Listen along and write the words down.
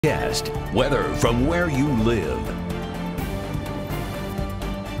Cast weather from where you live.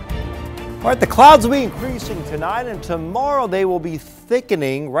 All right, the clouds will be increasing tonight, and tomorrow they will be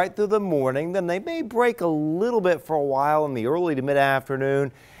thickening right through the morning. Then they may break a little bit for a while in the early to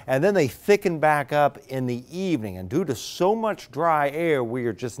mid-afternoon, and then they thicken back up in the evening. And due to so much dry air, we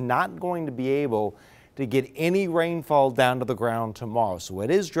are just not going to be able to get any rainfall down to the ground tomorrow. So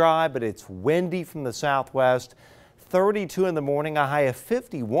it is dry, but it's windy from the southwest. 32 in the morning, a high of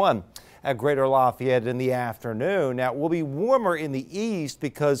 51 at Greater Lafayette in the afternoon. Now, it will be warmer in the east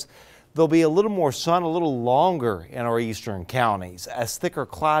because there'll be a little more sun a little longer in our eastern counties as thicker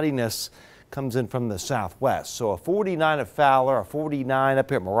cloudiness comes in from the southwest. So a 49 at Fowler, a 49 up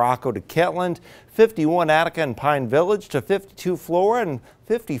here at Morocco to Kentland, 51 Attica and Pine Village to 52 Flora, and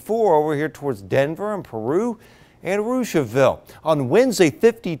 54 over here towards Denver and Peru and Rushville. On Wednesday,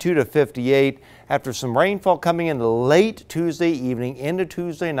 52 to 58. After some rainfall coming in late Tuesday evening into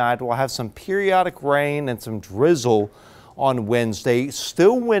Tuesday night, we'll have some periodic rain and some drizzle on Wednesday.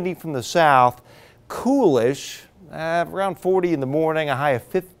 Still windy from the south, coolish, around 40 in the morning, a high of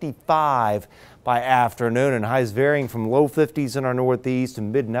 55 by afternoon, and highs varying from low 50s in our northeast to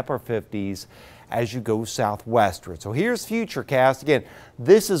mid and upper 50s as you go southwestward. So here's Futurecast. Again,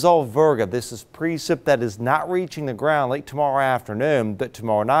 this is all Virga. This is precip that is not reaching the ground late tomorrow afternoon, but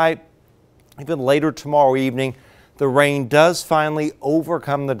tomorrow night, even later tomorrow evening, the rain does finally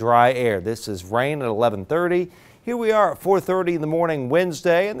overcome the dry air. This is rain at 11:30. Here we are at 4:30 in the morning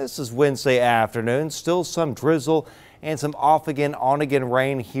Wednesday, and this is Wednesday afternoon. Still some drizzle and some off again, on again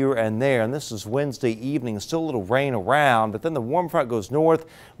rain here and there. And this is Wednesday evening. Still a little rain around, but then the warm front goes north.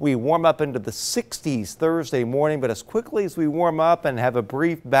 We warm up into the 60s Thursday morning, but as quickly as we warm up and have a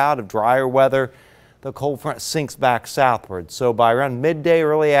brief bout of drier weather, the cold front sinks back southward. So by around midday,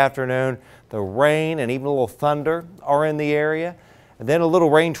 early afternoon, the rain and even a little thunder are in the area. And then a little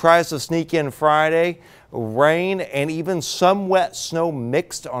rain tries to sneak in Friday. Rain and even some wet snow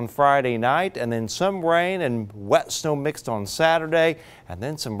mixed on Friday night, and then some rain and wet snow mixed on Saturday, and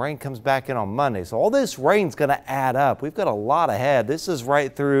then some rain comes back in on Monday. So all this rain's going to add up. We've got a lot ahead. This is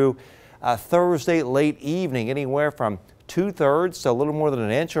right through Thursday late evening, anywhere from 2/3 to a little more than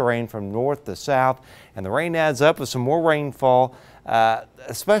an inch of rain from north to south, and the rain adds up with some more rainfall,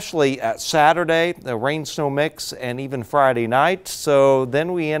 especially at Saturday, the rain snow mix, and even Friday night. So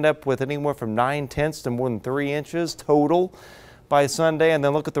then we end up with anywhere from 9/10 to more than 3 inches total by Sunday, and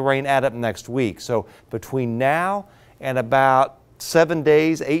then look at the rain add up next week. So between now and about 7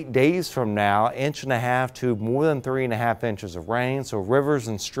 days, 8 days from now, 1.5 to more than 3.5 inches of rain. So rivers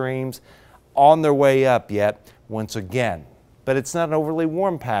and streams on their way up yet once again. But it's not an overly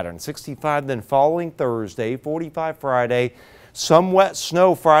warm pattern. 65 then following Thursday, 45 Friday, some wet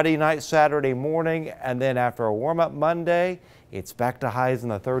snow Friday night, Saturday morning, and then after a warm up Monday, it's back to highs in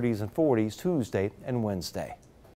the 30s and 40s Tuesday and Wednesday.